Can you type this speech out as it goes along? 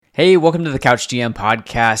Hey, welcome to the Couch GM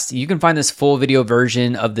podcast. You can find this full video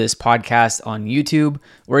version of this podcast on YouTube,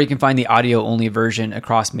 or you can find the audio only version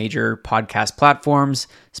across major podcast platforms,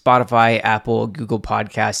 Spotify, Apple, Google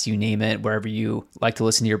Podcasts, you name it, wherever you like to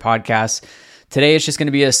listen to your podcasts. Today, it's just going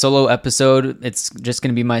to be a solo episode. It's just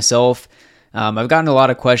going to be myself. I've gotten a lot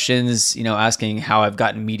of questions, asking how I've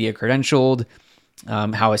gotten media credentialed,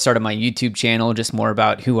 how I started my YouTube channel, just more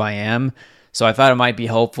about who I am. So I thought it might be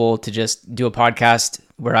helpful to just do a podcast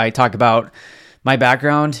where I talk about my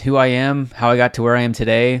background, who I am, how I got to where I am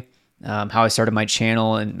today, how I started my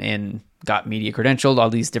channel and got media credentialed, all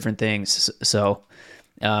these different things. So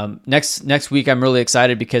next week, I'm really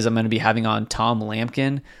excited because I'm going to be having on Tom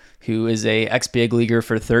Lampkin, who is a ex-big leaguer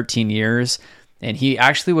for 13 years. And he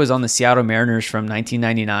actually was on the Seattle Mariners from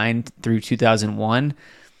 1999 through 2001.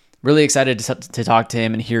 Really excited to talk to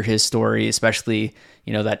him and hear his story, especially,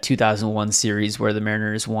 that 2001 series where the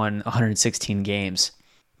Mariners won 116 games.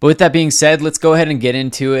 But with that being said, let's go ahead and get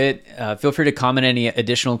into it. Feel free to comment any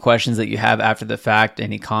additional questions that you have after the fact,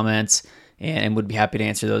 any comments, and would be happy to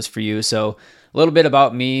answer those for you. So a little bit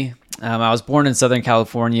about me. I was born in Southern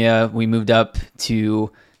California. We moved up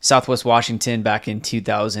to Southwest Washington back in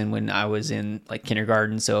 2000 when I was in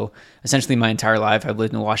kindergarten. So essentially my entire life I've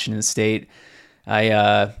lived in Washington State. I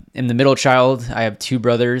am the middle child. I have two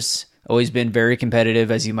brothers. Always been very competitive,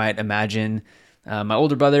 as you might imagine. My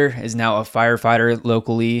older brother is now a firefighter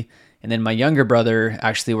locally, and then my younger brother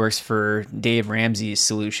actually works for Dave Ramsey's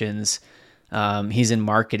Solutions. He's in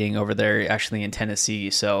marketing over there, actually in Tennessee.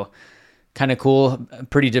 So kind of cool,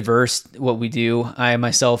 pretty diverse what we do. I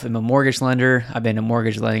myself am a mortgage lender. I've been in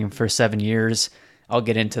mortgage lending for 7 years. I'll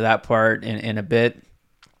get into that part in a bit.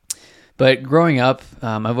 But growing up,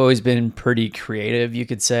 I've always been pretty creative, you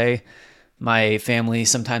could say. My family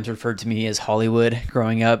sometimes referred to me as Hollywood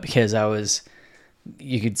growing up because I was,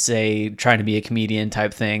 you could say, trying to be a comedian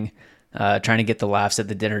type thing, trying to get the laughs at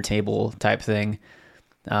the dinner table type thing.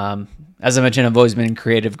 As I mentioned, I've always been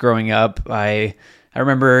creative growing up. I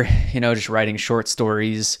remember, just writing short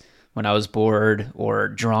stories when I was bored or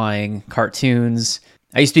drawing cartoons.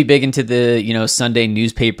 I used to be big into the, Sunday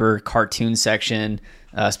newspaper cartoon section,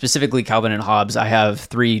 specifically Calvin and Hobbes. I have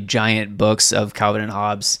 3 giant books of Calvin and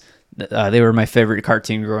Hobbes. They were my favorite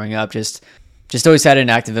cartoon growing up. Just always had an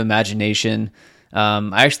active imagination.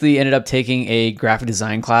 I actually ended up taking a graphic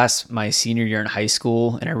design class my senior year in high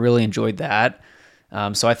school, and I really enjoyed that.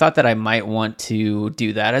 So I thought that I might want to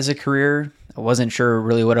do that as a career. I wasn't sure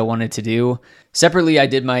really what I wanted to do. Separately, I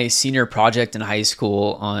did my senior project in high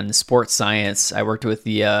school on sports science. I worked with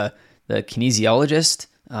the kinesiologist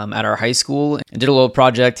at our high school and did a little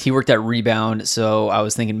project. He worked at Rebound, so I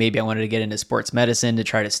was thinking maybe I wanted to get into sports medicine to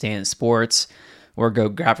try to stay in sports or go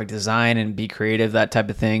graphic design and be creative, that type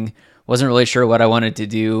of thing. Wasn't really sure what I wanted to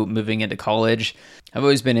do moving into college. I've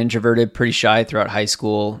always been introverted, pretty shy throughout high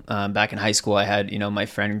school. Back in high school, I had, my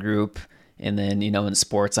friend group, and then, in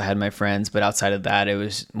sports, I had my friends. But outside of that, it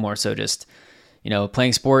was more so just,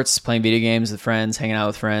 playing sports, playing video games with friends, hanging out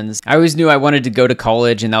with friends. I always knew I wanted to go to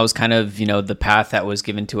college, and that was kind of, the path that was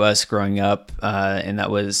given to us growing up, and that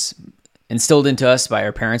was instilled into us by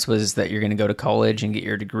our parents, was that you're going to go to college and get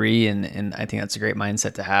your degree, and I think that's a great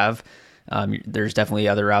mindset to have. There's definitely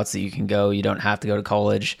other routes that you can go. You don't have to go to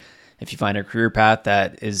college. If you find a career path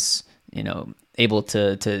that is, able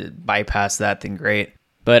to bypass that, then great.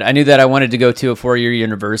 But I knew that I wanted to go to a 4-year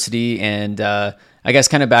university, and I guess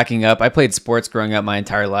kind of backing up, I played sports growing up my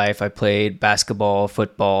entire life. I played basketball,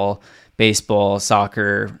 football, baseball,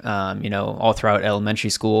 soccer, all throughout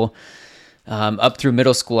elementary school, up through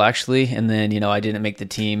middle school actually. And then, I didn't make the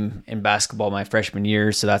team in basketball my freshman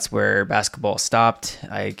year, so that's where basketball stopped.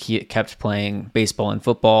 I kept playing baseball and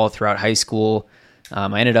football throughout high school.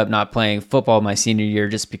 I ended up not playing football my senior year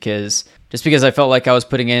just because I felt like I was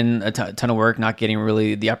putting in a ton of work, not getting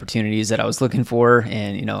really the opportunities that I was looking for.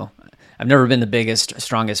 And, I've never been the biggest,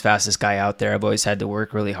 strongest, fastest guy out there. I've always had to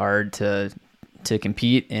work really hard to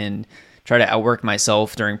compete and try to outwork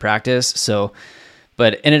myself during practice.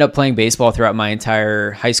 But ended up playing baseball throughout my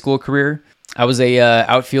entire high school career. I was a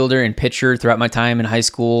outfielder and pitcher throughout my time in high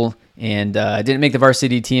school, and I didn't make the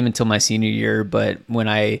varsity team until my senior year. But when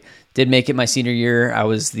I did make it my senior year, I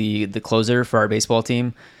was the closer for our baseball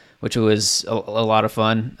team, which was a lot of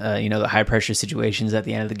fun. The high pressure situations at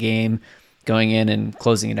the end of the game, going in and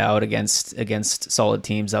closing it out against solid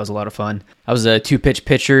teams. That was a lot of fun. I was a 2-pitch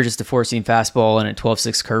pitcher, just a 4-seam fastball and a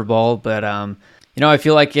 12-6 curveball. But, I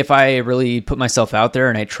feel like if I really put myself out there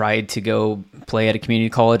and I tried to go play at a community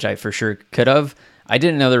college, I for sure could have. I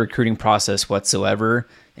didn't know the recruiting process whatsoever,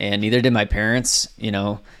 and neither did my parents.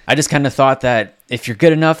 I just kind of thought that if you're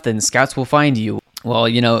good enough, then scouts will find you. Well,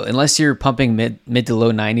 unless you're pumping mid to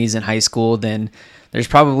low 90s in high school, then there's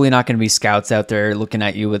probably not going to be scouts out there looking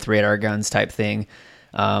at you with radar guns type thing.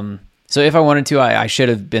 So if I wanted to, I should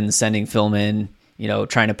have been sending film in,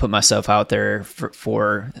 trying to put myself out there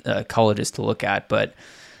for colleges to look at. But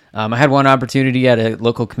I had one opportunity at a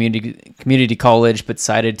local community college, but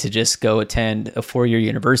decided to just go attend a 4-year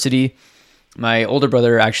university. My older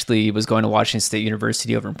brother actually was going to Washington State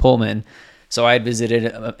University over in Pullman. So I had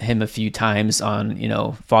visited him a few times on,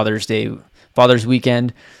 Father's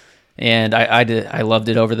weekend. And I loved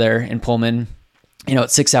it over there in Pullman.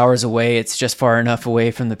 It's 6 hours away. It's just far enough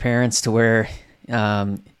away from the parents to where,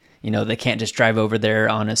 they can't just drive over there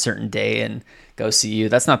on a certain day and go see you.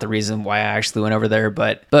 That's not the reason why I actually went over there,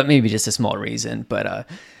 but maybe just a small reason. But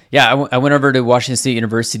I went over to Washington State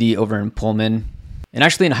University over in Pullman. And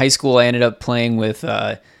actually in high school, I ended up playing with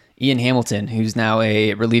Ian Hamilton, who's now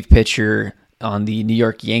a relief pitcher on the New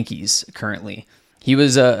York Yankees currently. He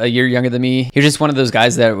was a year younger than me. He was just one of those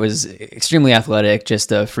guys that was extremely athletic,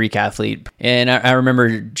 just a freak athlete. And I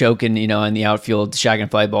remember joking, in the outfield,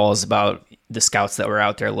 shagging fly balls about the scouts that were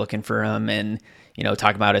out there looking for him and,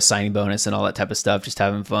 talking about his signing bonus and all that type of stuff, just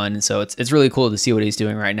having fun. And so it's really cool to see what he's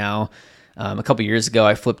doing right now. A couple years ago,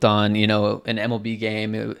 I flipped on, an MLB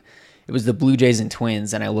game. It was the Blue Jays and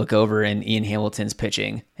Twins, and I look over and Ian Hamilton's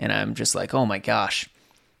pitching, and I'm just like, oh my gosh.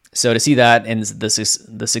 So to see that and the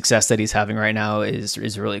success that he's having right now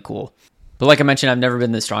is really cool. But like I mentioned, I've never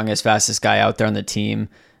been the strongest, fastest guy out there on the team.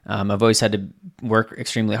 I've always had to work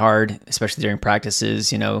extremely hard, especially during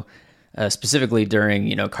practices, specifically during,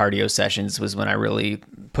 cardio sessions was when I really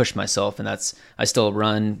pushed myself, and I still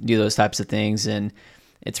run, do those types of things. And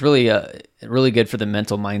it's really good for the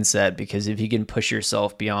mental mindset, because if you can push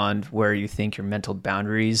yourself beyond where you think your mental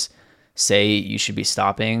boundaries say you should be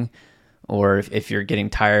stopping, or if you're getting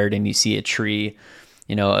tired and you see a tree,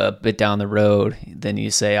 a bit down the road, then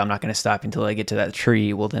you say, I'm not going to stop until I get to that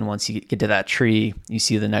tree. Well, then once you get to that tree, you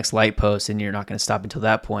see the next light post and you're not going to stop until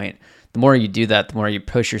that point. The more you do that, the more you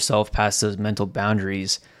push yourself past those mental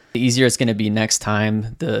boundaries, the easier it's going to be next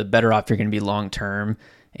time, the better off you're going to be long term.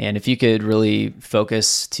 And if you could really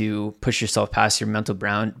focus to push yourself past your mental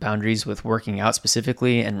boundaries with working out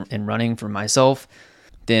specifically and running for myself,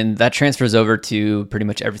 then that transfers over to pretty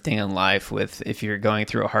much everything in life. If you're going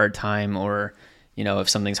through a hard time, or if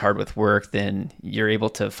something's hard with work, then you're able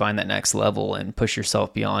to find that next level and push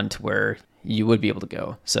yourself beyond to where you would be able to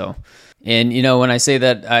go. So, and when I say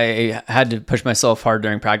that I had to push myself hard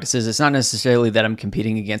during practices, it's not necessarily that I'm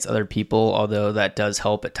competing against other people, although that does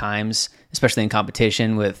help at times, especially in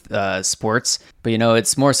competition with sports. But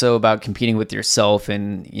it's more so about competing with yourself,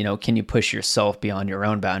 and can you push yourself beyond your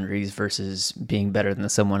own boundaries versus being better than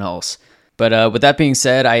someone else. But with that being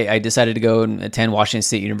said, I decided to go and attend Washington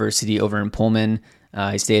State University over in Pullman.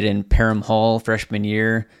 I stayed in Parham Hall freshman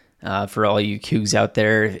year. For all you Cougs out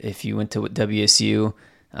there, if you went to WSU,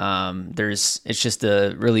 it's just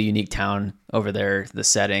a really unique town over there. The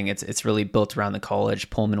setting, it's really built around the college,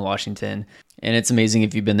 Pullman, Washington, and it's amazing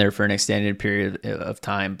if you've been there for an extended period of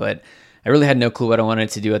time. But I really had no clue what I wanted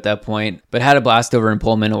to do at that point, but had a blast over in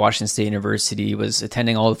Pullman at Washington State University. Was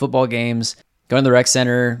attending all the football games, going to the rec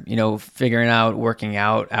center, figuring out, working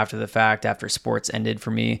out after the fact, after sports ended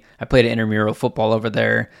for me. I played intramural football over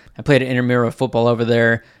there. I played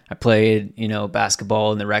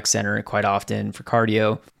basketball in the rec center quite often for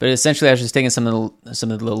cardio. But essentially, I was just taking some of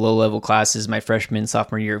the low-level classes my freshman,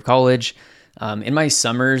 sophomore year of college. In my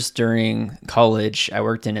summers during college, I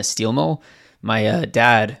worked in a steel mill. My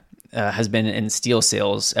dad has been in steel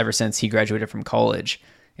sales ever since he graduated from college.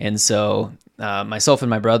 And so myself and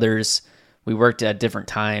my brothers, we worked at different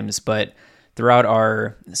times, but throughout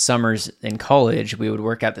our summers in college, we would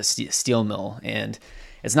work at the steel mill. And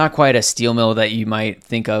it's not quite a steel mill that you might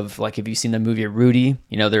think of, like if you've seen the movie Rudy,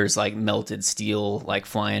 there's like melted steel like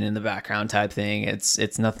flying in the background type thing.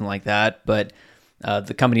 It's nothing like that. But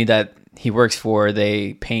the company that he works for,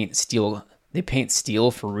 they paint steel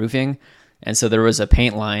for roofing. And so there was a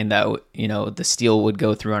paint line that, the steel would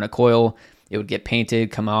go through on a coil. It would get painted,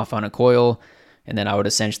 come off on a coil. And then I would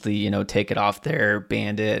essentially, take it off there,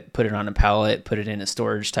 band it, put it on a pallet, put it in a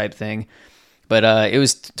storage type thing. But it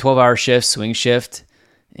was 12-hour shift, swing shift,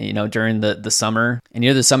 during the summer. And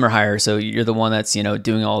you're the summer hire, so you're the one that's,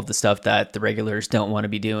 doing all of the stuff that the regulars don't want to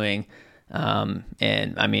be doing.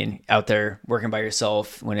 And I mean, out there working by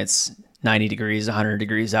yourself when it's 90 degrees, 100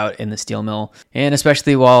 degrees out in the steel mill. And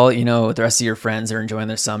especially while, the rest of your friends are enjoying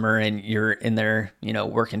their summer and you're in there,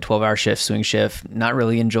 working 12-hour shift, swing shift, not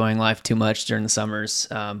really enjoying life too much during the summers.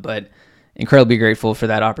 But incredibly grateful for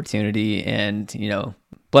that opportunity and,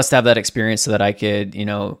 blessed to have that experience so that I could,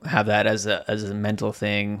 have that as a mental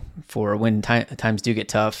thing for when times do get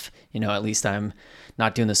tough. At least I'm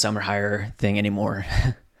not doing the summer hire thing anymore.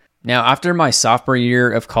 Now, after my sophomore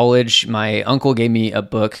year of college, my uncle gave me a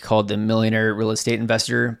book called The Millionaire Real Estate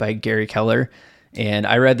Investor by Gary Keller. And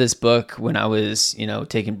I read this book when I was,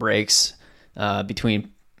 taking breaks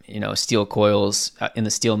between, steel coils in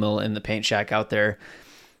the steel mill in the paint shack out there.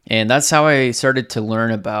 And that's how I started to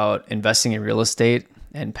learn about investing in real estate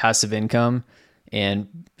and passive income and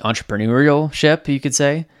entrepreneurship, you could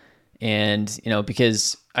say. And,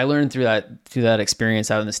 because I learned through that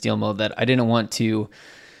experience out in the steel mill that I didn't want to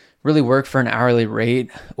really work for an hourly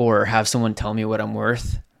rate or have someone tell me what I'm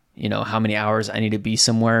worth, how many hours I need to be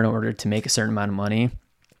somewhere in order to make a certain amount of money.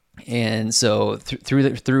 And so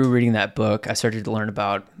through reading that book, I started to learn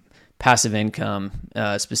about passive income,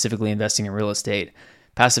 specifically investing in real estate.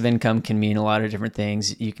 Passive income can mean a lot of different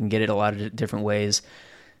things. You can get it a lot of different ways.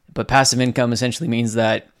 But passive income essentially means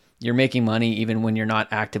that you're making money even when you're not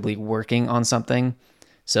actively working on something.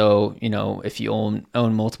 So, if you own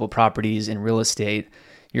multiple properties in real estate,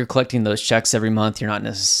 you're collecting those checks every month. You're not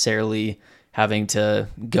necessarily having to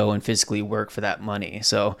go and physically work for that money.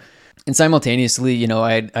 So, and simultaneously,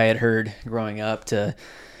 I had heard growing up to,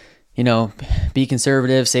 be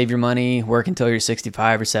conservative, save your money, work until you're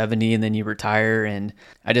 65 or 70, and then you retire. And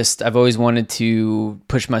I've always wanted to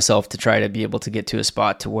push myself to try to be able to get to a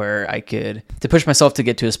spot to where I could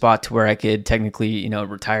technically,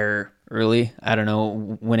 retire early. I don't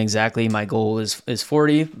know when exactly. My goal is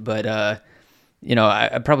 40, but, I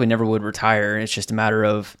probably never would retire. It's just a matter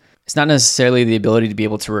of, it's not necessarily the ability to be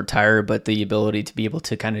able to retire, but the ability to be able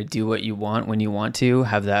to kind of do what you want when you want to,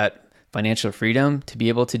 have that financial freedom to be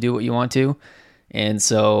able to do what you want to. And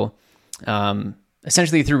so,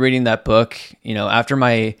 essentially through reading that book, after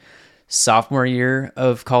my sophomore year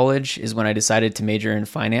of college is when I decided to major in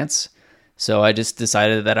finance. So I just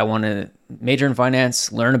decided that I want to major in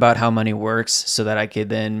finance, learn about how money works so that I could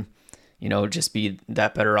then, just be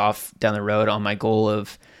that better off down the road on my goal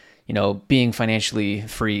of, being financially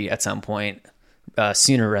free at some point,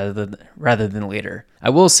 sooner rather than later. I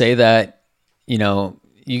will say that,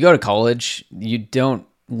 you go to college, you don't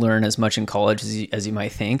learn as much in college as you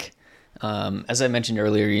might think. As I mentioned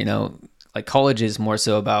earlier, like college is more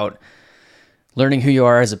so about learning who you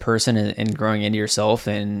are as a person and growing into yourself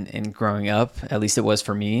and growing up. At least it was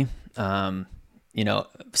for me.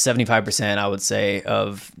 75%, I would say,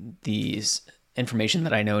 of these information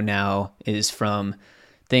that I know now is from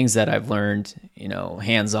things that I've learned,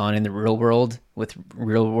 hands-on in the real world with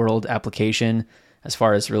real world application as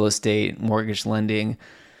far as real estate, mortgage lending,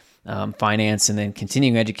 finance, and then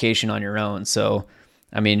continuing education on your own. So,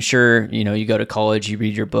 sure, you go to college, you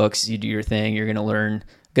read your books, you do your thing, you're going to learn a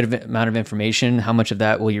good amount of information. How much of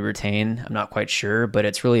that will you retain? I'm not quite sure, but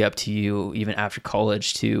it's really up to you, even after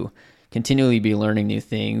college, to continually be learning new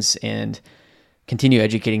things and continue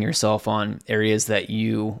educating yourself on areas that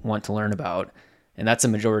you want to learn about. And that's a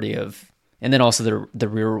majority of, and then also the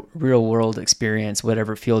real world experience,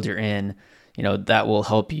 whatever field you're in, that will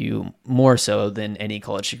help you more so than any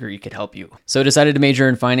college degree could help you. So I decided to major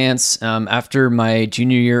in finance. After my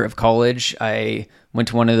junior year of college, I went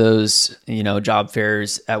to one of those, job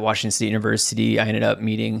fairs at Washington State University. I ended up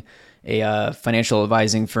meeting a financial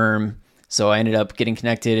advising firm. So I ended up getting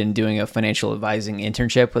connected and doing a financial advising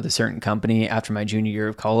internship with a certain company after my junior year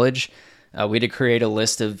of college. We had to create a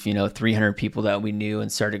list of, 300 people that we knew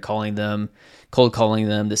and started cold calling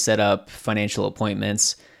them to set up financial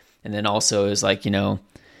appointments. And then also is like,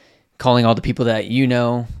 calling all the people that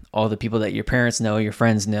all the people that your parents know, your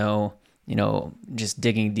friends know, just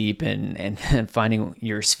digging deep and finding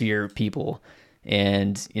your sphere of people.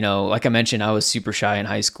 And, like I mentioned, I was super shy in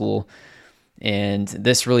high school. And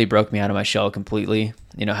this really broke me out of my shell completely,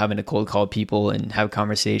 having to cold call people and have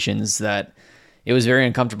conversations that it was very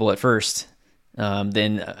uncomfortable at first.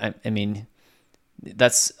 Then,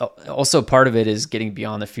 that's also part of it is getting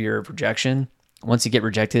beyond the fear of rejection. Once you get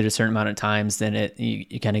rejected a certain amount of times, then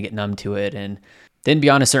you kind of get numb to it. And then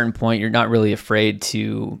beyond a certain point, you're not really afraid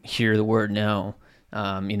to hear the word no.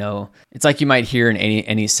 It's like you might hear in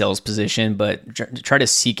any sales position, but try to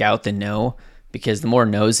seek out the no, because the more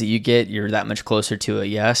no's that you get, you're that much closer to a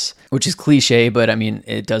yes, which is cliche, but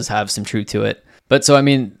it does have some truth to it. But so,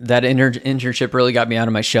 that internship really got me out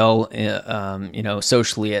of my shell,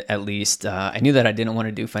 socially at least. I knew that I didn't want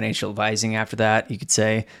to do financial advising after that, you could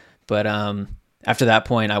say. But after that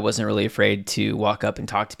point, I wasn't really afraid to walk up and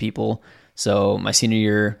talk to people. So my senior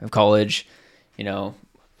year of college,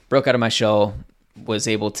 broke out of my shell, was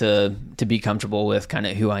able to be comfortable with kind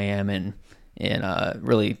of who I am and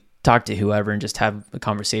really talk to whoever and just have a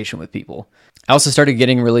conversation with people. I also started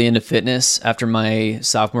getting really into fitness after my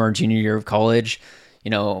sophomore and junior year of college.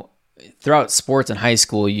 Throughout sports in high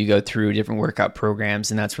school, you go through different workout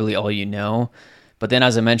programs, and that's really all you know. But then,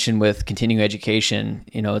 as I mentioned, with continuing education,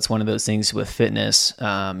 it's one of those things with fitness.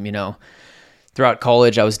 Throughout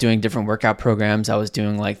college, I was doing different workout programs. I was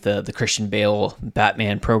doing like the Christian Bale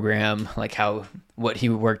Batman program, like what he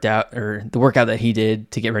worked out, or the workout that he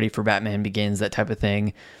did to get ready for Batman Begins, that type of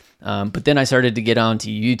thing. But then I started to get onto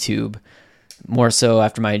YouTube more so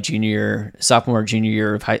after my sophomore, junior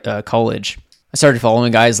year of college. I started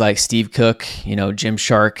following guys like Steve Cook,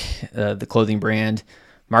 Gymshark, the clothing brand,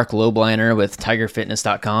 Mark Lobliner with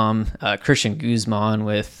TigerFitness.com, Christian Guzman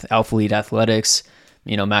with Alpha Elite Athletics,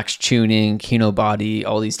 Max Tuning, Kino Body,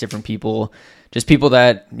 all these different people, just people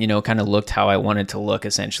that, kind of looked how I wanted to look,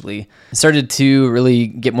 essentially. I started to really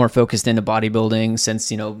get more focused into bodybuilding since,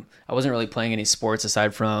 I wasn't really playing any sports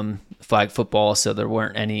aside from flag football. So there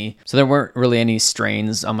weren't really any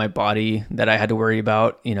strains on my body that I had to worry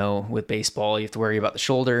about. With baseball, you have to worry about the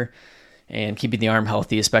shoulder and keeping the arm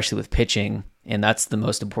healthy, especially with pitching. And that's the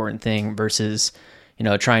most important thing versus,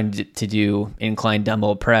 trying to do incline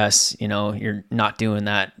dumbbell press. You're not doing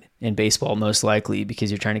that in baseball most likely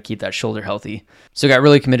because you're trying to keep that shoulder healthy. So I got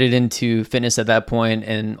really committed into fitness at that point.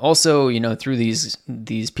 And also, through these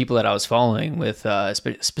people that I was following with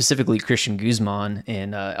specifically Christian Guzman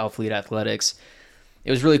and Alpha Elite Athletics,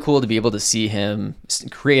 it was really cool to be able to see him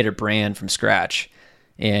create a brand from scratch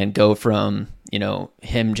and go from,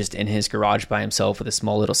 him just in his garage by himself with a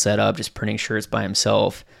small little setup, just printing shirts by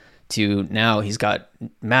himself, to now he's got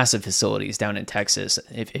massive facilities down in Texas.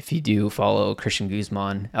 If you do follow Christian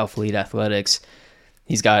Guzman, Alpha Elite Athletics,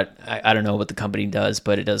 he's got, I don't know what the company does,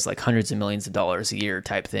 but it does like hundreds of millions of dollars a year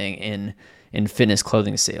type thing in fitness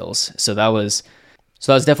clothing sales. So that was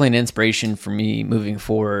definitely an inspiration for me moving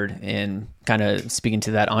forward and kind of speaking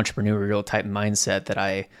to that entrepreneurial type mindset that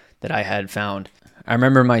I had found. I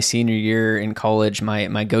remember my senior year in college,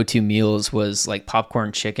 my go-to meals was like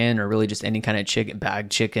popcorn chicken, or really just any kind of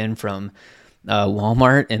bagged chicken from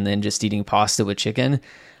Walmart, and then just eating pasta with chicken.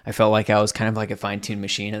 I felt like I was kind of like a fine-tuned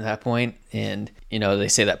machine at that point. And, they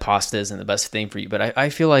say that pasta isn't the best thing for you, but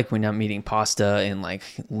I feel like when I'm eating pasta and like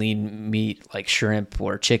lean meat, like shrimp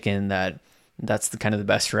or chicken, that's the kind of the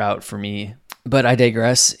best route for me. But I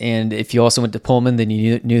digress. And if you also went to Pullman, then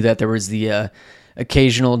you knew that there was the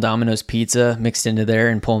occasional Domino's pizza mixed into there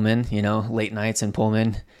in Pullman, late nights in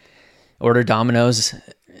Pullman. Order Domino's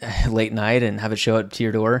late night and have it show up to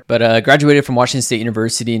your door. But I graduated from Washington State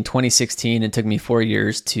University in 2016. It took me 4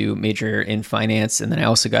 years to major in finance. And then I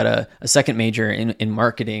also got a second major in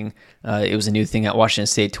marketing. It was a new thing at Washington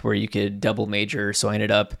State to where you could double major. So I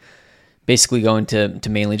ended up basically going to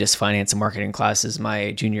mainly just finance and marketing classes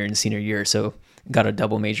my junior and senior year. So got a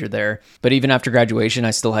double major there. But even after graduation, I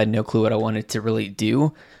still had no clue what I wanted to really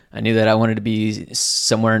do. I knew that I wanted to be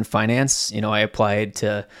somewhere in finance. I applied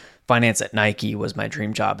to finance at Nike was my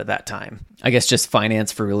dream job at that time. I guess just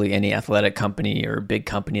finance for really any athletic company or big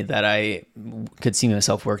company that I could see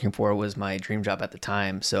myself working for was my dream job at the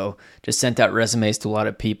time. So just sent out resumes to a lot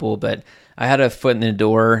of people, but I had a foot in the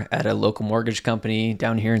door at a local mortgage company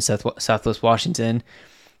down here in Southwest Washington.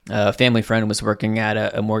 A family friend was working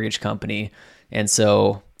at a mortgage company. And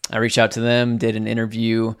so I reached out to them, did an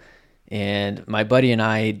interview, and my buddy and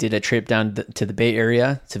I did a trip down to the Bay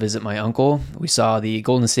Area to visit my uncle. We saw the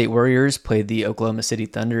Golden State Warriors play the Oklahoma City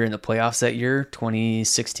Thunder in the playoffs that year,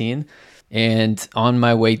 2016. And on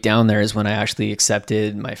my way down there is when I actually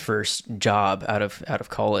accepted my first job out of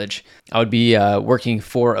college. I would be working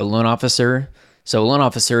for a loan officer. So a loan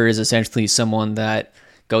officer is essentially someone that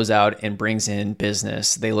goes out and brings in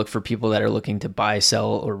business. They look for people that are looking to buy,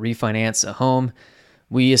 sell, or refinance a home.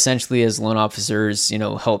 We essentially, as loan officers,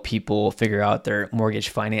 help people figure out their mortgage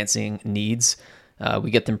financing needs.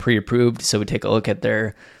 We get them pre-approved, so we take a look at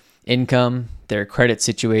their income, their credit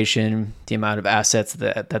situation, the amount of assets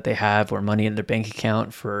that they have or money in their bank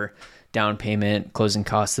account for down payment, closing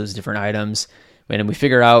costs, those different items. And we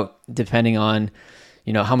figure out, depending on,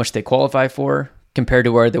 how much they qualify for, compared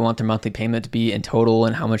to where they want their monthly payment to be in total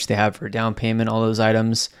and how much they have for down payment, all those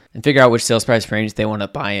items, and figure out which sales price range they want to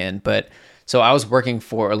buy in. But so I was working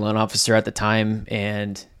for a loan officer at the time,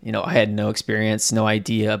 and, I had no experience, no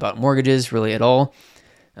idea about mortgages really at all.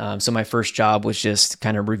 So my first job was just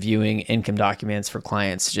kind of reviewing income documents for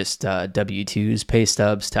clients, just W-2s, pay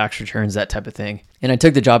stubs, tax returns, that type of thing. And I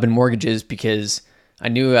took the job in mortgages because I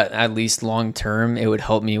knew at least long term it would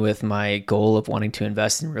help me with my goal of wanting to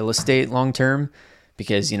invest in real estate long term,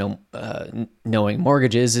 because knowing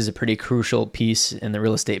mortgages is a pretty crucial piece in the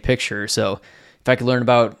real estate picture. So if I could learn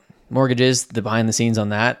about mortgages, the behind the scenes on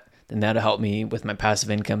that, and that'll help me with my passive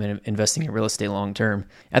income and investing in real estate long term.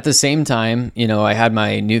 At the same time, I had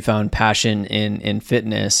my newfound passion in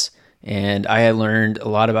fitness, and I had learned a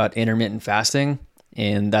lot about intermittent fasting.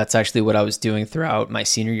 And that's actually what I was doing throughout my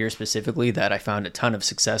senior year specifically, that I found a ton of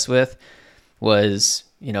success with, was,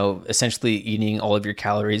 essentially eating all of your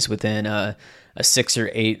calories within a 6 or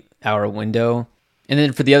 8 hour window. And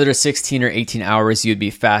then for the other 16 or 18 hours, you'd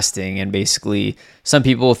be fasting. And basically, some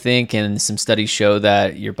people think, and some studies show,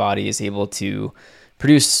 that your body is able to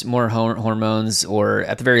produce more hormones, or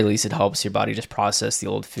at the very least, it helps your body just process the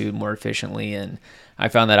old food more efficiently. And I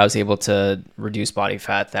found that I was able to reduce body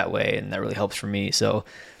fat that way, and that really helps for me. So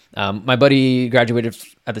my buddy graduated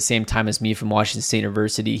at the same time as me from Washington State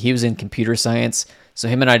University. He was in computer science. So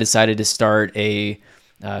him and I decided to start a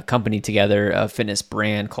company together, a fitness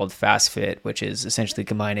brand called FastFit, which is essentially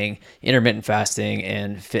combining intermittent fasting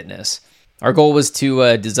and fitness. Our goal was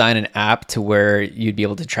to design an app to where you'd be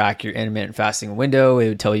able to track your intermittent fasting window. It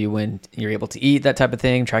would tell you when you're able to eat, that type of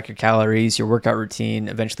thing, track your calories, your workout routine,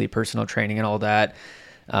 eventually personal training and all that.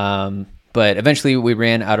 But eventually we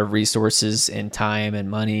ran out of resources and time and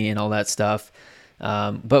money and all that stuff.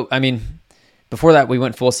 But I mean, before that, we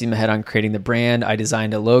went full steam ahead on creating the brand. I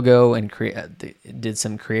designed a logo and did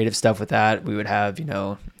some creative stuff with that. We would have,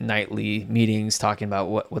 nightly meetings talking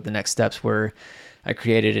about what the next steps were. I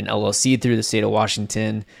created an LLC through the state of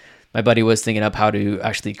Washington. My buddy was thinking up how to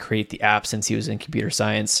actually create the app since he was in computer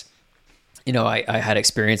science. I had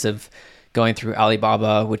experience of going through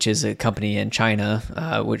Alibaba, which is a company in China,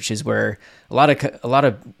 which is where a lot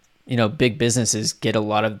of big businesses get a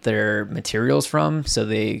lot of their materials from. So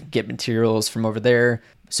they get materials from over there.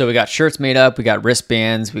 So we got shirts made up, we got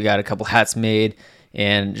wristbands, we got a couple hats made,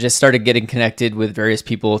 and just started getting connected with various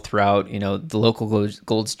people throughout, the local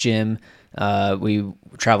Gold's Gym. We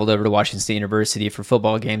traveled over to Washington State University for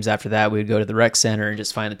football games. After that, we would go to the rec center and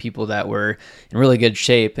just find the people that were in really good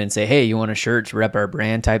shape and say, hey, you want a shirt to rep our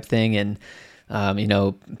brand type thing? And,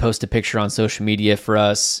 post a picture on social media for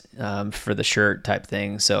us, for the shirt type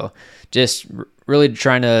thing. So just really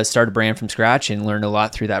trying to start a brand from scratch, and learned a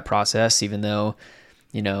lot through that process, even though,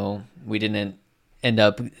 we didn't end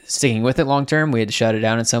up sticking with it long term. We had to shut it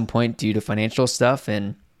down at some point due to financial stuff,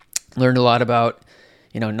 and learned a lot about,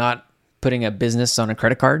 not putting a business on a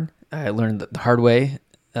credit card. I learned the hard way,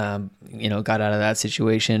 got out of that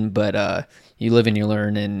situation, but you live and you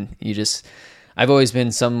learn, and I've always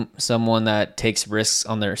been someone that takes risks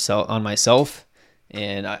on myself,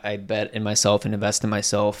 and I bet in myself and invest in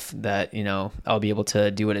myself that, I'll be able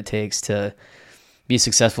to do what it takes to be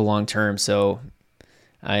successful long term. So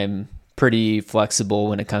I'm pretty flexible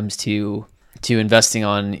when it comes to investing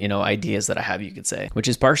on, ideas that I have, you could say, which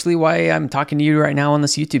is partially why I'm talking to you right now on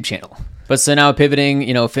this YouTube channel. But so now pivoting,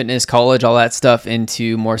 fitness, college, all that stuff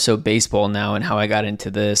into more so baseball now, and how I got into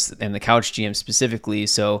this and the Couch GM specifically.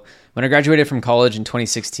 So when I graduated from college in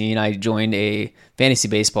 2016, I joined a fantasy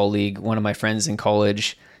baseball league. One of my friends in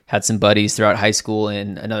college had some buddies throughout high school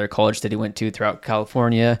and another college that he went to throughout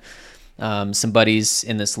California. Some buddies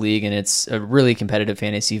in this league, and it's a really competitive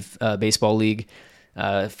fantasy baseball league.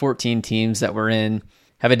 14 teams that we're in,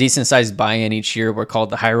 have a decent sized buy-in each year. We're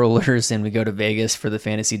called the High Rollers, and we go to Vegas for the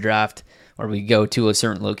fantasy draft, or we go to a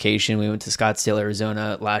certain location. We went to Scottsdale,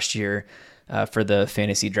 Arizona last year for the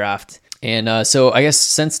fantasy draft. And so I guess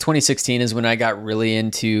since 2016 is when I got really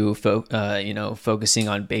into focusing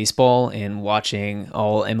on baseball and watching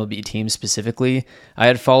all MLB teams specifically. I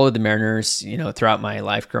had followed the Mariners, throughout my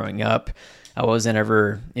life growing up. I wasn't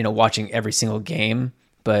ever, watching every single game,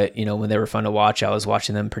 but when they were fun to watch, I was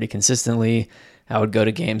watching them pretty consistently. I would go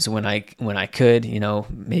to games when I could,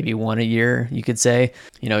 maybe one a year, you could say.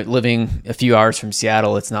 Living a few hours from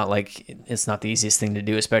Seattle, it's not the easiest thing to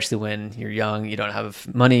do, especially when you're young, you don't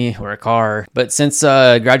have money or a car. But since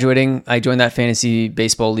graduating, I joined that fantasy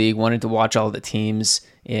baseball league, wanted to watch all the teams,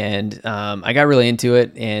 and I got really into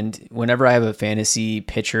it. And whenever I have a fantasy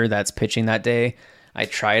pitcher that's pitching that day, I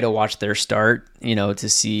try to watch their start, to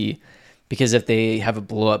see, because if they have a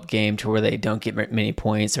blow-up game to where they don't get many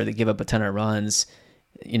points or they give up a ton of runs,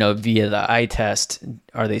 via the eye test,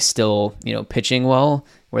 are they still, pitching well,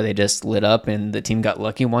 where they just lit up and the team got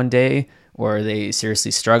lucky one day, or are they seriously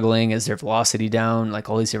struggling? Is their velocity down? Like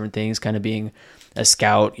all these different things, kind of being a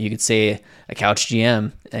scout, you could say a couch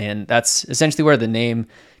GM. And that's essentially where the name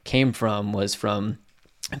came from, was from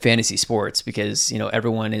fantasy sports, because,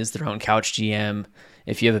 everyone is their own couch GM.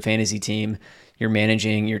 If you have a fantasy team, you're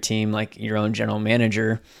managing your team like your own general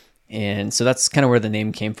manager. And so that's kind of where the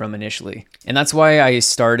name came from initially. And that's why I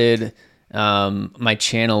started my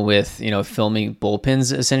channel with, filming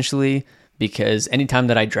bullpens essentially, because anytime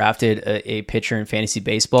that I drafted a pitcher in fantasy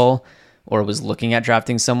baseball, or was looking at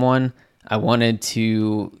drafting someone, I wanted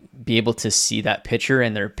to be able to see that pitcher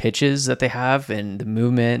and their pitches that they have and the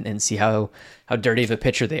movement and see how dirty of a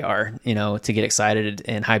pitcher they are, to get excited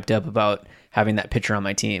and hyped up about having that pitcher on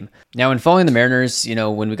my team. Now, in following the Mariners,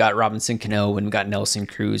 when we got Robinson Cano, when we got Nelson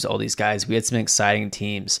Cruz, all these guys, we had some exciting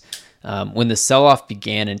teams. When the sell-off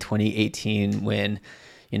began in 2018, when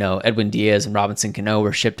Edwin Diaz and Robinson Cano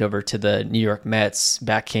were shipped over to the New York Mets,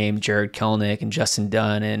 back came Jared Kelenic and Justin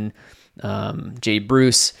Dunn and Jay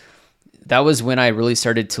Bruce. That was when I really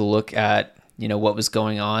started to look at, what was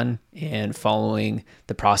going on and following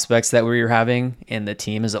the prospects that we were having and the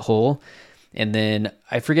team as a whole. And then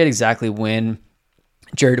I forget exactly when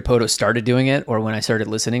Jerry Dipoto started doing it or when I started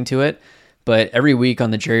listening to it, but every week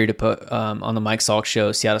on the on the Mike Salk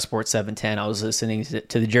show, Seattle Sports 710, I was listening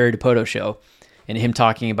to the Jerry Dipoto show and him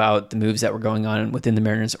talking about the moves that were going on within the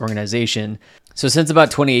Mariners organization. So since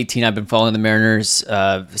about 2018, I've been following the Mariners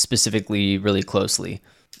specifically really closely.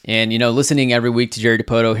 And, listening every week to Jerry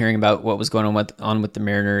Dipoto, hearing about what was going on with the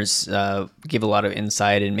Mariners, gave a lot of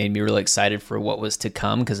insight and made me really excited for what was to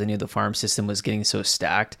come because I knew the farm system was getting so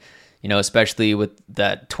stacked, especially with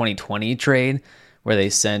that 2020 trade where they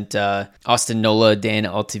sent Austin Nola, Dan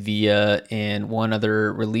Altavilla, and one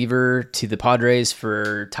other reliever to the Padres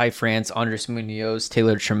for Ty France, Andres Munoz,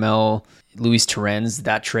 Taylor Trammell, Luis Torrens.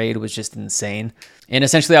 That trade was just insane. And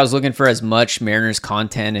essentially, I was looking for as much Mariners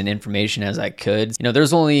content and information as I could.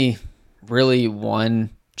 There's only really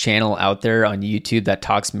one channel out there on YouTube that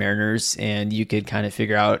talks Mariners, and you could kind of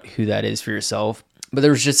figure out who that is for yourself. But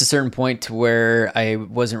there was just a certain point to where I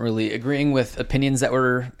wasn't really agreeing with opinions that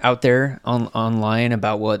were out there online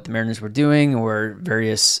about what the Mariners were doing or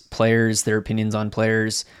various players, their opinions on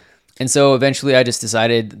players. And so eventually I just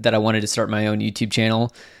decided that I wanted to start my own YouTube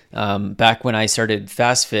channel. Back when I started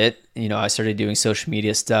Fast Fit, I started doing social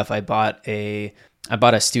media stuff. I bought a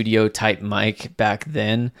studio type mic back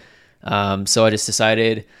then. So I just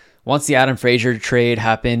decided once the Adam Frazier trade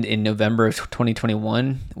happened in November of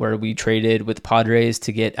 2021, where we traded with the Padres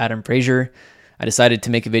to get Adam Frazier, I decided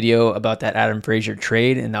to make a video about that Adam Frazier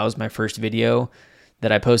trade. And that was my first video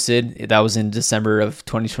that I posted. That was in December of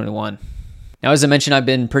 2021. Now, as I mentioned, I've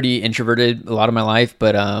been pretty introverted a lot of my life,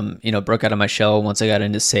 but, broke out of my shell once I got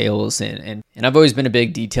into sales. And I've always been a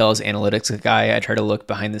big details analytics guy. I try to look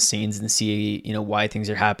behind the scenes and see, why things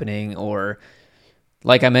are happening. Or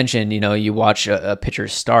like I mentioned, you watch a pitcher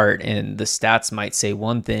start and the stats might say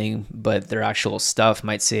one thing, but their actual stuff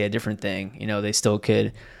might say a different thing. They still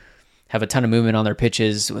could have a ton of movement on their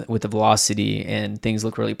pitches with the velocity and things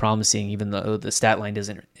look really promising, even though the stat line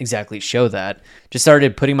doesn't exactly show that. Just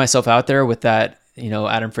started putting myself out there with that,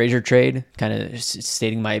 Adam Frazier trade, kind of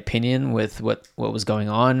stating my opinion with what was going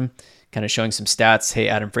on, kind of showing some stats. Hey,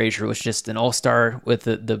 Adam Frazier was just an all-star with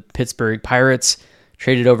the Pittsburgh Pirates,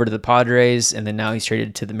 traded over to the Padres, and then now he's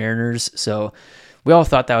traded to the Mariners. So we all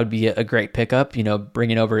thought that would be a great pickup,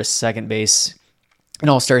 bringing over a second base, an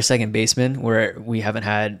all-star second baseman, where we haven't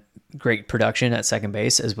had great production at second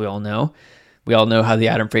base, as we all know. We all know how the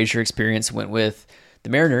Adam Frazier experience went with the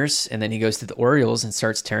Mariners, and then he goes to the Orioles and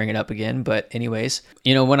starts tearing it up again. But anyways,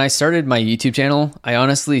 when I started my YouTube channel, I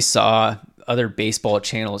honestly saw other baseball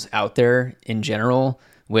channels out there in general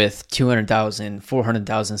with 200,000,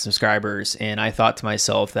 400,000 subscribers. And I thought to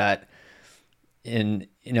myself that,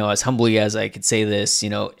 as humbly as I could say this,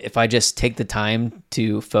 if I just take the time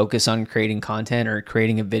to focus on creating content or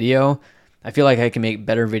creating a video, I feel like I can make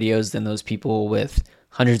better videos than those people with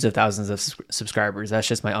hundreds of thousands of subscribers. That's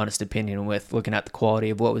just my honest opinion with looking at the quality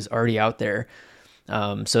of what was already out there.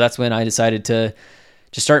 So that's when I decided to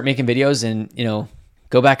just start making videos and,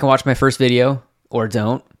 go back and watch my first video or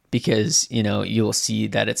don't, because, you'll see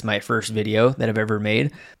that it's my first video that I've ever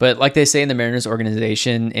made. But like they say in the Mariners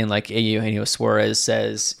organization, and like Eugenio Suarez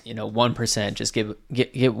says, 1%, just get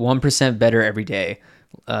 1% better every day.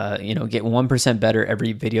 Get 1% better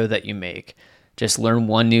every video that you make. Just learn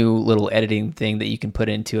one new little editing thing that you can put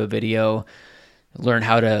into a video. Learn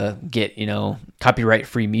how to get, copyright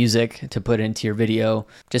free music to put into your video.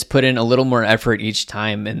 Just put in a little more effort each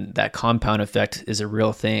time, and that compound effect is a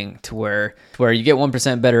real thing to where you get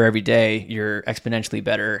 1% better every day, you're exponentially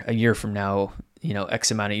better a year from now,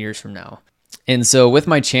 X amount of years from now. And so with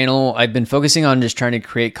my channel, I've been focusing on just trying to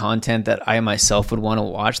create content that I myself would want to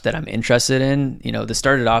watch, that I'm interested in. This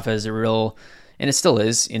started off as a real, and it still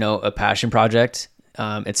is, a passion project.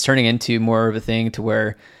 It's turning into more of a thing to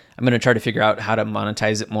where I'm going to try to figure out how to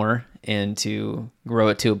monetize it more and to grow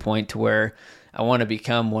it to a point to where I want to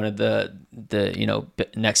become one of the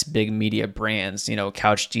next big media brands.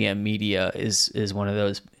 Couch GM Media is one of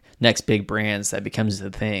those next big brands that becomes the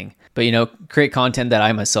thing. But, create content that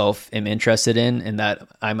I myself am interested in and that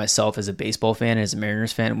I myself as a baseball fan, as a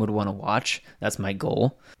Mariners fan would want to watch. That's my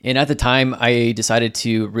goal. And at the time I decided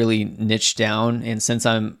to really niche down. And since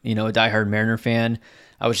I'm, a diehard Mariner fan,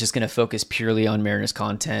 I was just going to focus purely on Mariners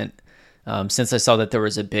content. Since I saw that there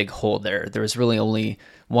was a big hole there was really only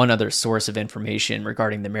one other source of information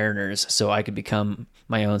regarding the Mariners. So I could become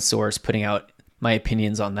my own source, putting out my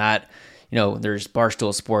opinions on that. There's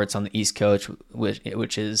Barstool Sports on the East Coast,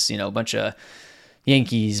 which is, a bunch of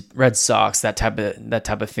Yankees, Red Sox, that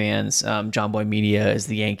type of fans. John Boy Media is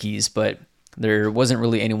the Yankees, but there wasn't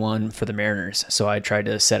really anyone for the Mariners. So I tried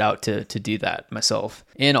to set out to do that myself.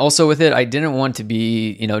 And also with it, I didn't want to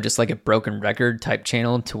be, just like a broken record type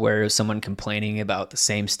channel to where someone complaining about the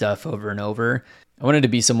same stuff over and over. I wanted to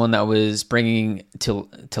be someone that was bringing to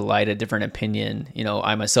light a different opinion.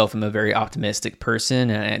 I myself am a very optimistic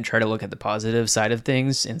person and try to look at the positive side of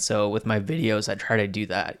things. And so with my videos, I try to do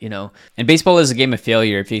that, And baseball is a game of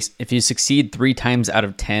failure. If you succeed 3 times out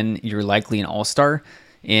of 10, you're likely an all-star.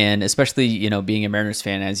 And especially, being a Mariners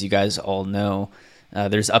fan, as you guys all know,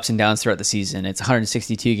 there's ups and downs throughout the season. It's a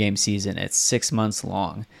 162 game season. It's 6 months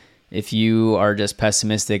long. If you are just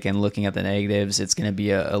pessimistic and looking at the negatives, it's going to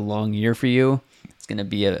be a long year for you. It's going to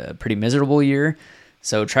be a pretty miserable year.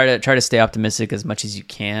 So try to stay optimistic as much as you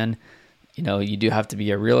can. You do have to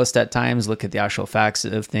be a realist at times, look at the actual facts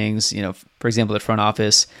of things. For example, the front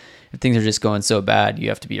office, if things are just going so bad, you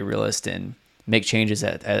have to be a realist and make changes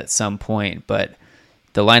at some point. But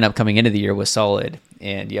the lineup coming into the year was solid,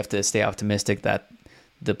 and you have to stay optimistic that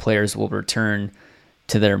the players will return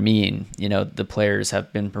to their mean. The players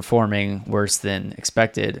have been performing worse than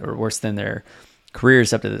expected or worse than their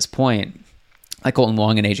careers up to this point. Like Colton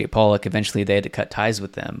Wong and AJ Pollock, eventually they had to cut ties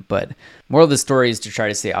with them. But moral of the story is to try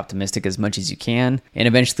to stay optimistic as much as you can. And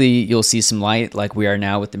eventually you'll see some light like we are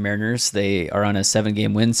now with the Mariners. They are on a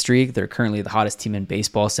 7-game win streak. They're currently the hottest team in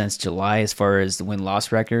baseball since July as far as the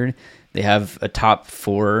win-loss record. They have a top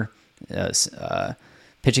 4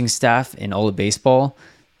 pitching staff in all of baseball.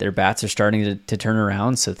 Their bats are starting to turn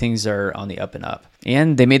around, so things are on the up and up.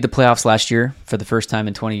 And they made the playoffs last year for the first time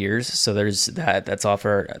in 20 years, so there's that's off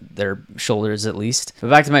their shoulders at least. But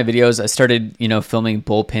back to my videos, I started, filming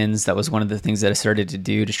bullpens. That was one of the things that I started to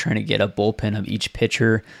do, just trying to get a bullpen of each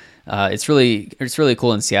pitcher. It's really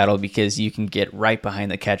cool in Seattle because you can get right behind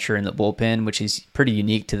the catcher in the bullpen, which is pretty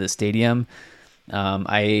unique to the stadium.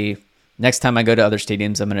 Next time I go to other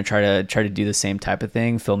stadiums, I'm going to try to do the same type of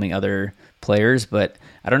thing, filming other players. But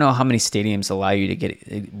I don't know how many stadiums allow you to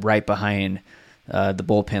get right behind the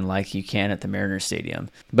bullpen like you can at the Mariners Stadium.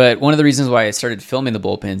 But one of the reasons why I started filming the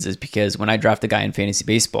bullpens is because when I draft a guy in fantasy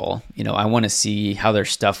baseball, I want to see how their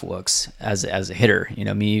stuff looks as a hitter.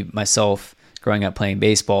 Me, myself, growing up playing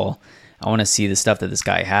baseball, I want to see the stuff that this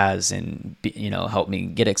guy has and, help me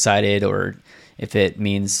get excited, or if it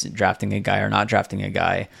means drafting a guy or not drafting a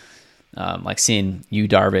guy. Like seeing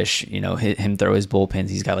Darvish, him throw his bullpens.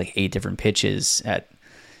 He's got like 8 different pitches at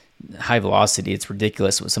high velocity. It's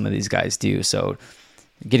ridiculous what some of these guys do. So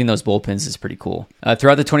getting those bullpens is pretty cool.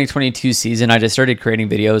 Throughout the 2022 season, I just started creating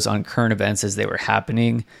videos on current events as they were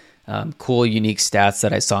happening. Cool, unique stats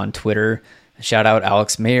that I saw on Twitter. Shout out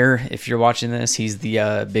Alex Mayer. If you're watching this, he's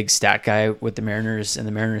the big stat guy with the Mariners and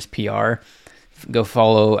the Mariners PR. Go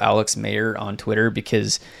follow Alex Mayer on Twitter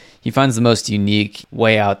because he finds the most unique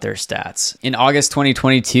way out their stats. In August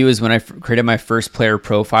 2022 is when I created my first player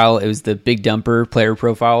profile. It was the Big Dumper player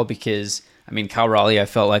profile because, Cal Raleigh I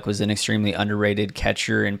felt like was an extremely underrated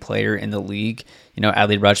catcher and player in the league.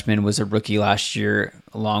 Adley Rutschman was a rookie last year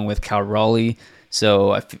along with Cal Raleigh.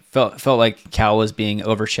 So I felt like Cal was being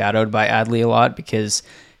overshadowed by Adley a lot because,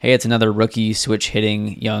 hey, it's another rookie switch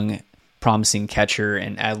hitting young promising catcher,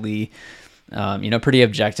 and Adley pretty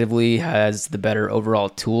objectively has the better overall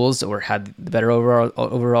tools, or had the better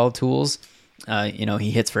overall tools.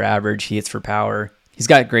 He hits for average, he hits for power. He's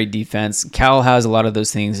got great defense. Cal has a lot of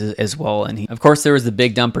those things as well. And of course, there was the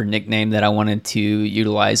Big Dumper nickname that I wanted to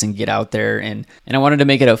utilize and get out there. And I wanted to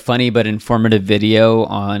make it a funny but informative video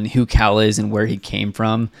on who Cal is and where he came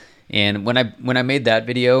from. And when I made that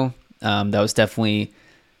video, that was definitely...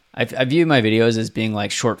 I view my videos as being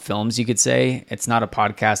like short films, you could say. It's not a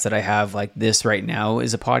podcast that I have like this right now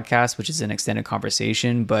is a podcast, which is an extended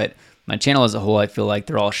conversation. But my channel as a whole, I feel like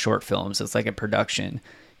they're all short films. It's like a production.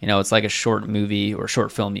 It's like a short movie or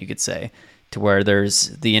short film, you could say, to where there's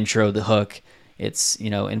the intro, the hook. It's,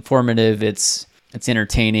 informative. It's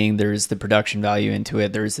entertaining. There's the production value into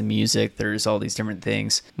it. There's the music. There's all these different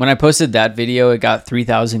things. When I posted that video, it got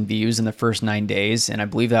 3,000 views in the first 9 days. And I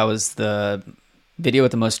believe that was the video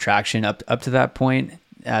with the most traction up to that point,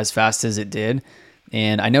 as fast as it did.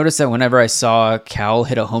 And I noticed that whenever I saw Cal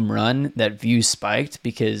hit a home run, that views spiked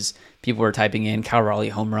because people were typing in Cal Raleigh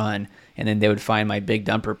home run, and then they would find my Big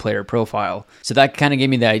Dumper player profile. So that kind of gave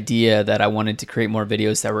me the idea that I wanted to create more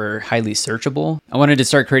videos that were highly searchable. I wanted to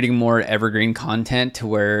start creating more evergreen content to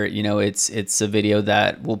where, it's a video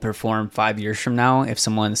that will perform 5 years from now. If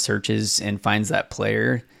someone searches and finds that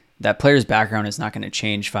player's background is not going to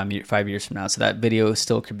change 5 years from now. So that video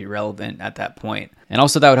still could be relevant at that point. And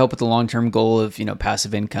also that would help with the long-term goal of,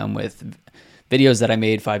 passive income with videos that I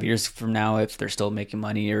made 5 years from now. If they're still making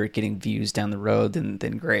money or getting views down the road,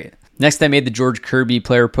 then great. Next, I made the George Kirby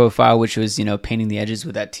player profile, which was, painting the edges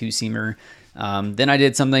with that two-seamer. Then I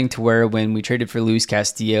did something to where when we traded for Luis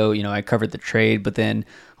Castillo, I covered the trade, but then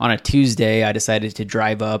on a Tuesday, I decided to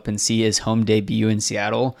drive up and see his home debut in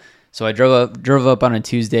Seattle. So I drove up on a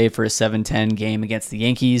Tuesday for a 7-10 game against the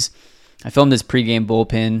Yankees. I filmed his pregame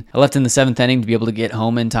bullpen. I left in the 7th inning to be able to get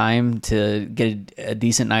home in time to get a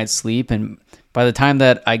decent night's sleep. And by the time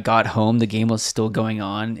that I got home, the game was still going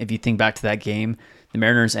on. If you think back to that game, the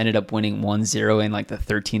Mariners ended up winning 1-0 in like the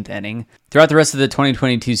 13th inning. Throughout the rest of the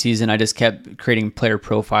 2022 season, I just kept creating player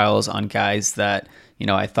profiles on guys that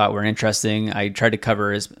I thought were interesting. I tried to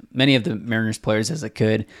cover as many of the Mariners players as I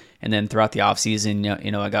could. And then throughout the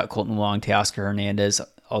offseason, I got Colton Wong, Teoscar Hernandez,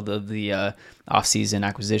 all of the offseason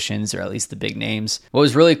acquisitions, or at least the big names. What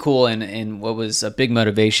was really cool and what was a big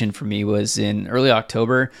motivation for me was in early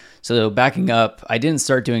October. So backing up, I didn't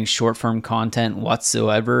start doing short form content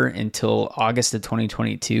whatsoever until August of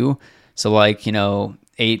 2022. So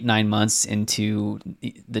 8-9 months into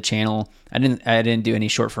the channel, I didn't do any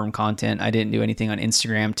short form content. I didn't do anything on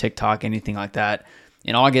Instagram, TikTok, anything like that.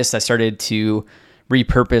 In August, I started to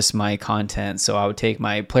repurpose my content. So I would take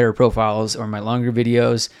my player profiles or my longer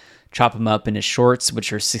videos, chop them up into shorts,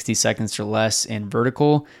 which are 60 seconds or less and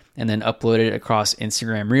vertical, and then upload it across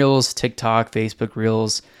Instagram Reels, TikTok, Facebook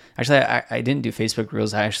Reels. Actually, I didn't do Facebook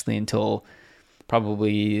Reels until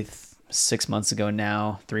probably 6 months ago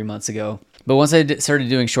now, 3 months ago. But once I started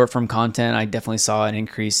doing short form content, I definitely saw an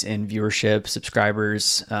increase in viewership,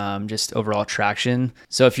 subscribers, just overall traction.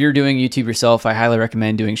 So if you're doing YouTube yourself, I highly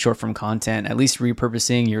recommend doing short form content, at least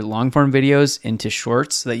repurposing your long form videos into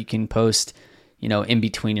shorts so that you can post, in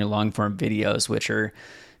between your long form videos, which are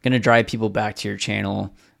going to drive people back to your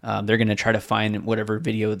channel. They're going to try to find whatever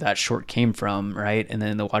video that short came from, right? And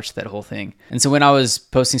then they'll watch that whole thing. And so when I was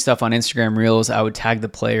posting stuff on Instagram Reels, I would tag the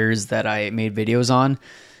players that I made videos on.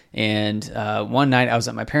 And one night I was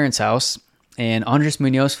at my parents' house and Andres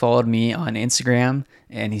Munoz followed me on Instagram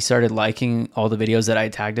and he started liking all the videos that I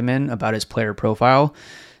tagged him in about his player profile.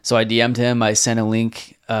 So I DM'd him, I sent a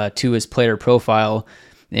link to his player profile,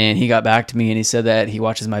 and he got back to me and he said that he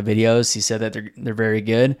watches my videos. He said that they're very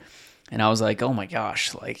good. And I was like, oh my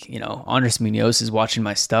gosh, Andres Munoz is watching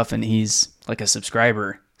my stuff and he's like a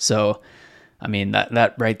subscriber. So, I mean,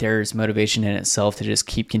 that right there is motivation in itself to just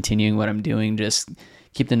keep continuing what I'm doing. Just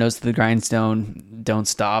keep the nose to the grindstone. Don't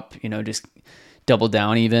stop, just double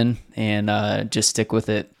down even and just stick with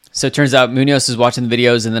it. So it turns out Munoz is watching the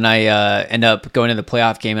videos, and then I end up going to the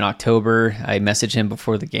playoff game in October. I messaged him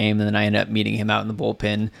before the game, and then I end up meeting him out in the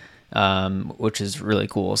bullpen, which is really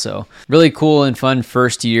cool. So really cool and fun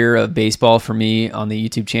first year of baseball for me on the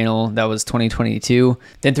YouTube channel. That was 2022.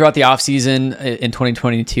 Then throughout the offseason in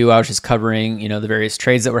 2022, I was just covering, the various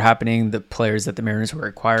trades that were happening, the players that the Mariners were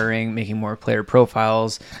acquiring, making more player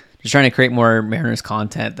profiles, just trying to create more Mariners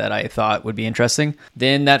content that I thought would be interesting.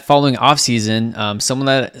 Then that following offseason,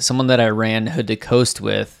 someone that I ran Hood to Coast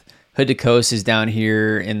with. Hood to Coast is down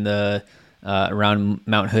here in the around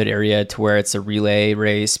Mount Hood area, to where it's a relay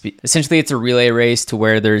race. Essentially, it's a relay race to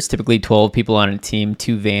where there's typically 12 people on a team,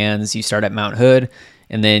 2 vans. You start at Mount Hood,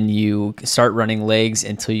 and then you start running legs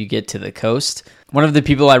until you get to the coast. One of the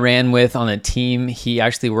people I ran with on the team, he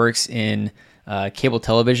actually works in cable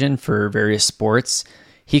television for various sports.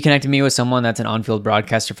 He connected me with someone that's an on-field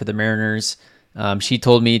broadcaster for the Mariners. She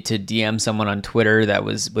told me to DM someone on Twitter that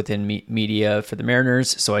was within media for the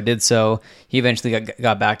Mariners, so I did so. He eventually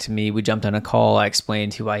got back to me. We jumped on a call. I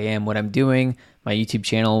explained who I am, what I'm doing, my YouTube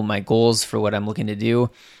channel, my goals for what I'm looking to do.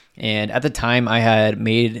 And at the time, I had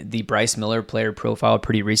made the Bryce Miller player profile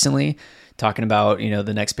pretty recently, talking about,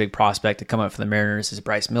 the next big prospect to come up for the Mariners is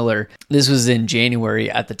Bryce Miller. This was in January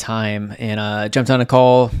at the time, and jumped on a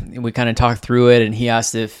call. We kind of talked through it, and he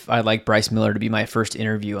asked if I'd like Bryce Miller to be my first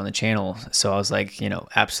interview on the channel. So I was like,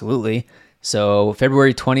 absolutely. So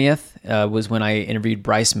February 20th was when I interviewed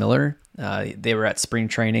Bryce Miller. They were at spring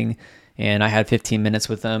training, and I had 15 minutes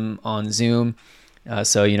with them on Zoom.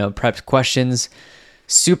 So prepped questions.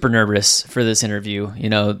 Super nervous for this interview.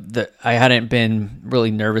 I hadn't been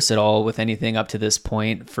really nervous at all with anything up to this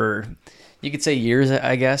point for, you could say years,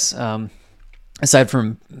 I guess. Aside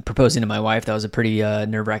from proposing to my wife, that was a pretty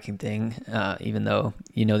nerve-wracking thing, even though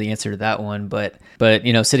you know the answer to that one. But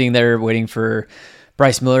you know, sitting there waiting for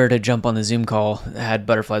Bryce Miller to jump on the Zoom call had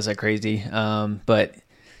butterflies like crazy. But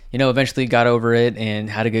you know, eventually got over it and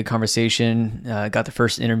had a good conversation. Got the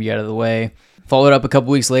first interview out of the way. Followed up a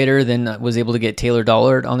couple weeks later, then was able to get Taylor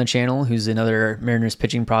Dollard on the channel, who's another Mariners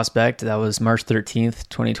pitching prospect. That was March 13th,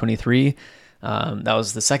 2023. That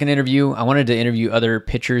was the second interview. I wanted to interview other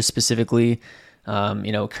pitchers specifically,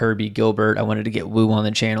 you know, Kirby, Gilbert. I wanted to get Woo on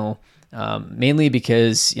the channel, mainly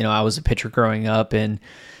because, you know, I was a pitcher growing up and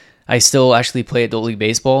I still actually play adult league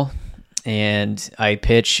baseball and I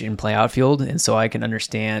pitch and play outfield. And so I can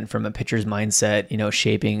understand from a pitcher's mindset, you know,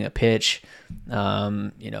 shaping a pitch,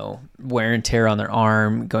 you know, wear and tear on their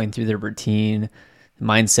arm, going through their routine,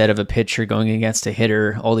 mindset of a pitcher going against a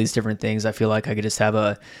hitter, all these different things. I feel like I could just have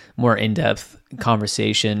a more in-depth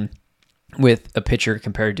conversation with a pitcher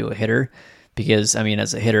compared to a hitter. Because, I mean,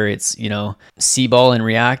 as a hitter, it's, you know, see ball and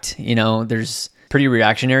react, you know, there's pretty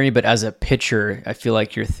reactionary, but as a pitcher, I feel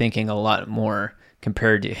like you're thinking a lot more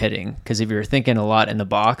compared to hitting. Because if you're thinking a lot in the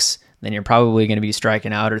box, then you're probably going to be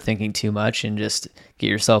striking out or thinking too much and just get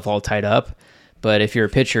yourself all tied up. But if you're a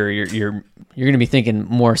pitcher, you're going to be thinking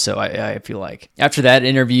more so, I feel like. After that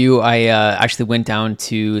interview, I actually went down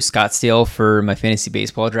to Scottsdale for my fantasy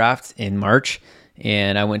baseball draft in March.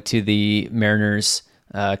 And I went to the Mariners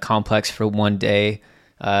complex for one day.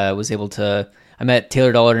 I met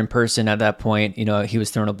Taylor Dollard in person at that point. You know, he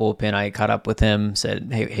was throwing a bullpen. I caught up with him,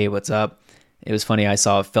 said, hey, what's up? It was funny. I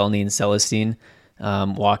saw Felny and Celestine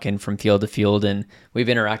walking from field to field, and we've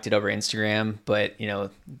interacted over Instagram, but you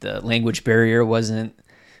know, the language barrier was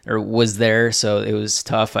there, so it was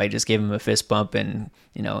tough. I just gave him a fist bump and,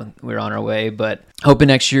 you know, we were on our way, but hoping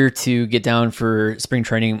next year to get down for spring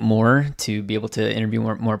training more to be able to interview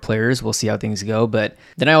more players. We'll see how things go. But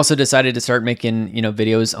then I also decided to start making, you know,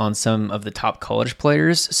 videos on some of the top college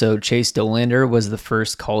players. So Chase Dolander was the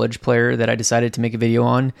first college player that I decided to make a video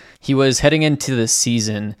on. He was heading into the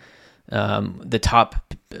season, the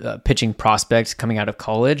top pitching prospect coming out of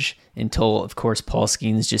college until, of course, Paul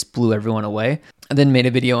Skeens just blew everyone away. And then made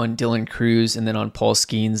a video on Dylan Cruz and then on Paul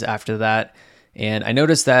Skeens after that. And I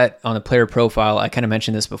noticed that on the player profile, I kind of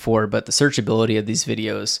mentioned this before, but the searchability of these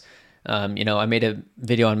videos, you know, I made a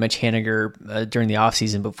video on Mitch Haniger during the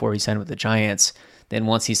offseason before he signed with the Giants. Then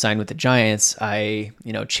once he signed with the Giants, I,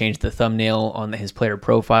 you know, changed the thumbnail on his player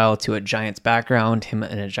profile to a Giants background, him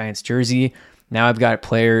in a Giants jersey. Now I've got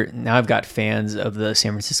fans of the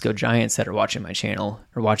San Francisco Giants that are watching my channel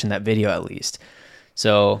or watching that video at least.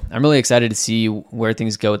 So I'm really excited to see where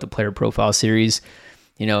things go with the player profile series.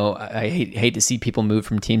 You know, I hate to see people move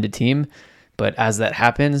from team to team, but as that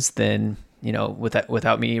happens, then, you know,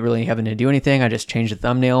 without me really having to do anything, I just change the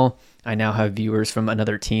thumbnail. I now have viewers from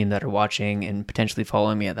another team that are watching and potentially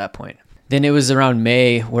following me at that point. Then it was around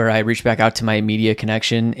May where I reached back out to my media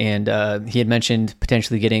connection, and he had mentioned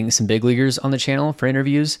potentially getting some big leaguers on the channel for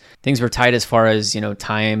interviews. Things were tight as far as, you know,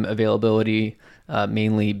 time availability.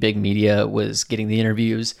 Mainly big media was getting the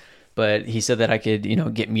interviews, but he said that I could, you know,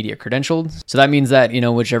 get media credentialed. So that means that, you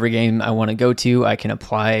know, whichever game I want to go to, I can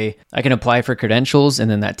apply for credentials,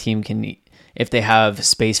 and then that team can, if they have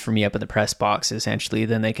space for me up in the press box, essentially,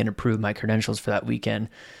 then they can approve my credentials for that weekend.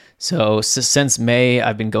 So since May,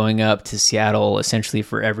 I've been going up to Seattle essentially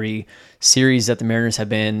for every series that the Mariners have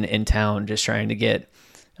been in town, just trying to get,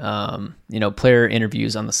 you know, player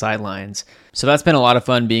interviews on the sidelines. So that's been a lot of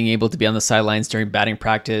fun, being able to be on the sidelines during batting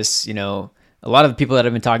practice. You know, a lot of the people that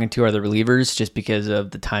I've been talking to are the relievers just because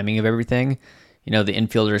of the timing of everything. You know, the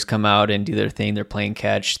infielders come out and do their thing. They're playing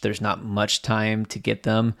catch. There's not much time to get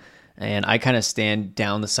them. And I kind of stand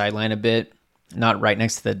down the sideline a bit, not right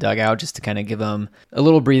next to the dugout, just to kind of give them a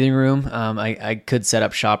little breathing room. I could set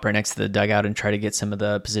up shop right next to the dugout and try to get some of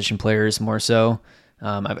the position players more so.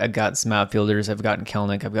 I've got some outfielders. I've gotten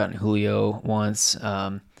Kelnick. I've gotten Julio once.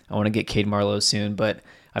 I want to get Cade Marlowe soon, but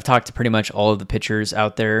I've talked to pretty much all of the pitchers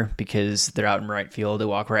out there because they're out in right field. They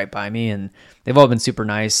walk right by me, and they've all been super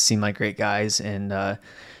nice, seem like great guys. And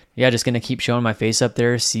yeah, just going to keep showing my face up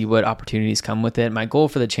there, see what opportunities come with it. My goal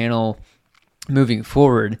for the channel moving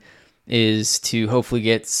forward is to hopefully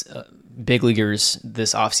get big leaguers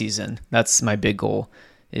this offseason. That's my big goal,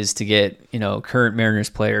 is to get, you know, current Mariners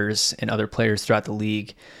players and other players throughout the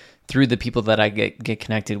league through the people that I get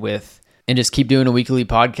connected with, and just keep doing a weekly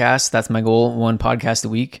podcast. That's my goal, one podcast a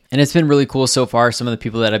week. And it's been really cool so far. Some of the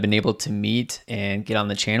people that I've been able to meet and get on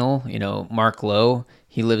the channel, you know, Mark Lowe,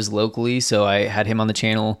 he lives locally, so I had him on the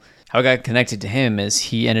channel. How I got connected to him is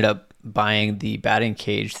he ended up buying the batting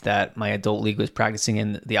cage that my adult league was practicing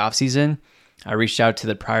in the off season. I reached out to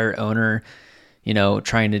the prior owner,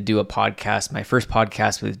 trying to do a podcast, my first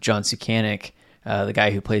podcast with John Sukanik, the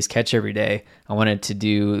guy who plays catch every day. I wanted to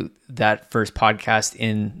do that first podcast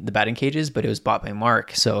in the batting cages, but it was bought by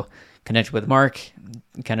Mark. So connected with Mark,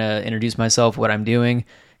 kind of introduced myself, what I'm doing,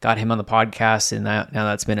 got him on the podcast, and now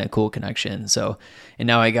that's been a cool connection. So, and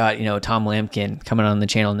now I got, Tom Lampkin coming on the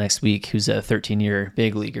channel next week, who's a 13-year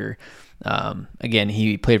big leaguer. Again,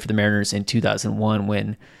 he played for the Mariners in 2001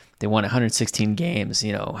 when they won 116 games,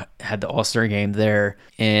 had the All-Star game there.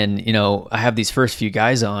 And, I have these first few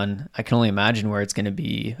guys on. I can only imagine where it's going to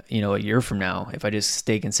be, a year from now, if I just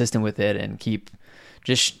stay consistent with it and keep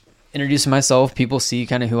just introducing myself. People see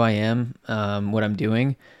kind of who I am, what I'm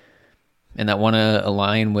doing, and that want to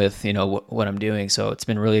align with, what I'm doing. So it's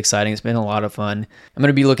been really exciting. It's been a lot of fun. I'm going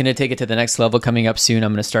to be looking to take it to the next level coming up soon.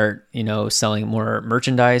 I'm going to start, selling more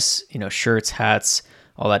merchandise, shirts, hats,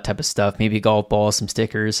 all that type of stuff, maybe golf balls, some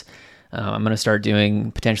stickers. I'm going to start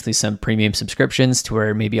doing potentially some premium subscriptions to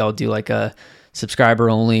where maybe I'll do like a subscriber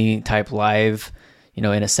only type live,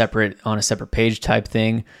 on a separate page type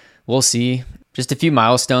thing. We'll see. Just a few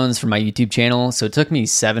milestones for my YouTube channel. So it took me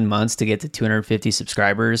 7 months to get to 250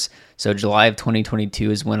 subscribers. So July of 2022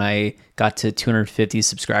 is when I got to 250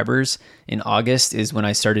 subscribers. In August is when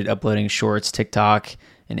I started uploading shorts, TikTok,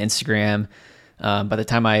 and Instagram. By the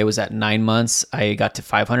time I was at 9 months, I got to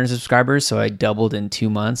 500 subscribers. So I doubled in 2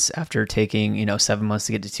 months after taking, 7 months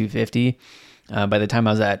to get to 250. By the time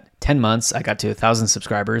I was at 10 months, I got to 1,000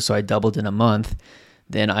 subscribers. So I doubled in a month.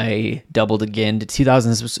 Then I doubled again to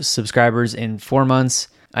 2,000 subscribers in 4 months.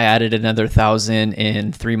 I added another 1,000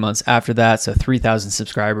 in 3 months after that. So 3,000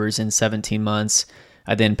 subscribers in 17 months.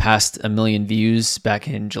 I then passed 1 million views back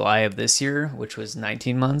in July of this year, which was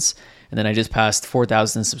 19 months. And then I just passed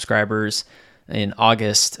 4,000 subscribers in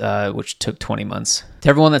August, which took 20 months. To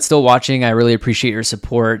everyone that's still watching, I really appreciate your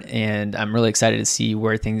support, and I'm really excited to see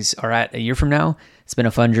where things are at a year from now. It's been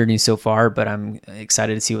a fun journey so far, but I'm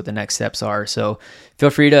excited to see what the next steps are. So feel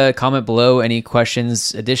free to comment below any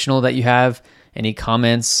questions additional that you have, any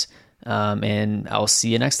comments, and I'll see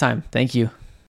you next time. Thank you.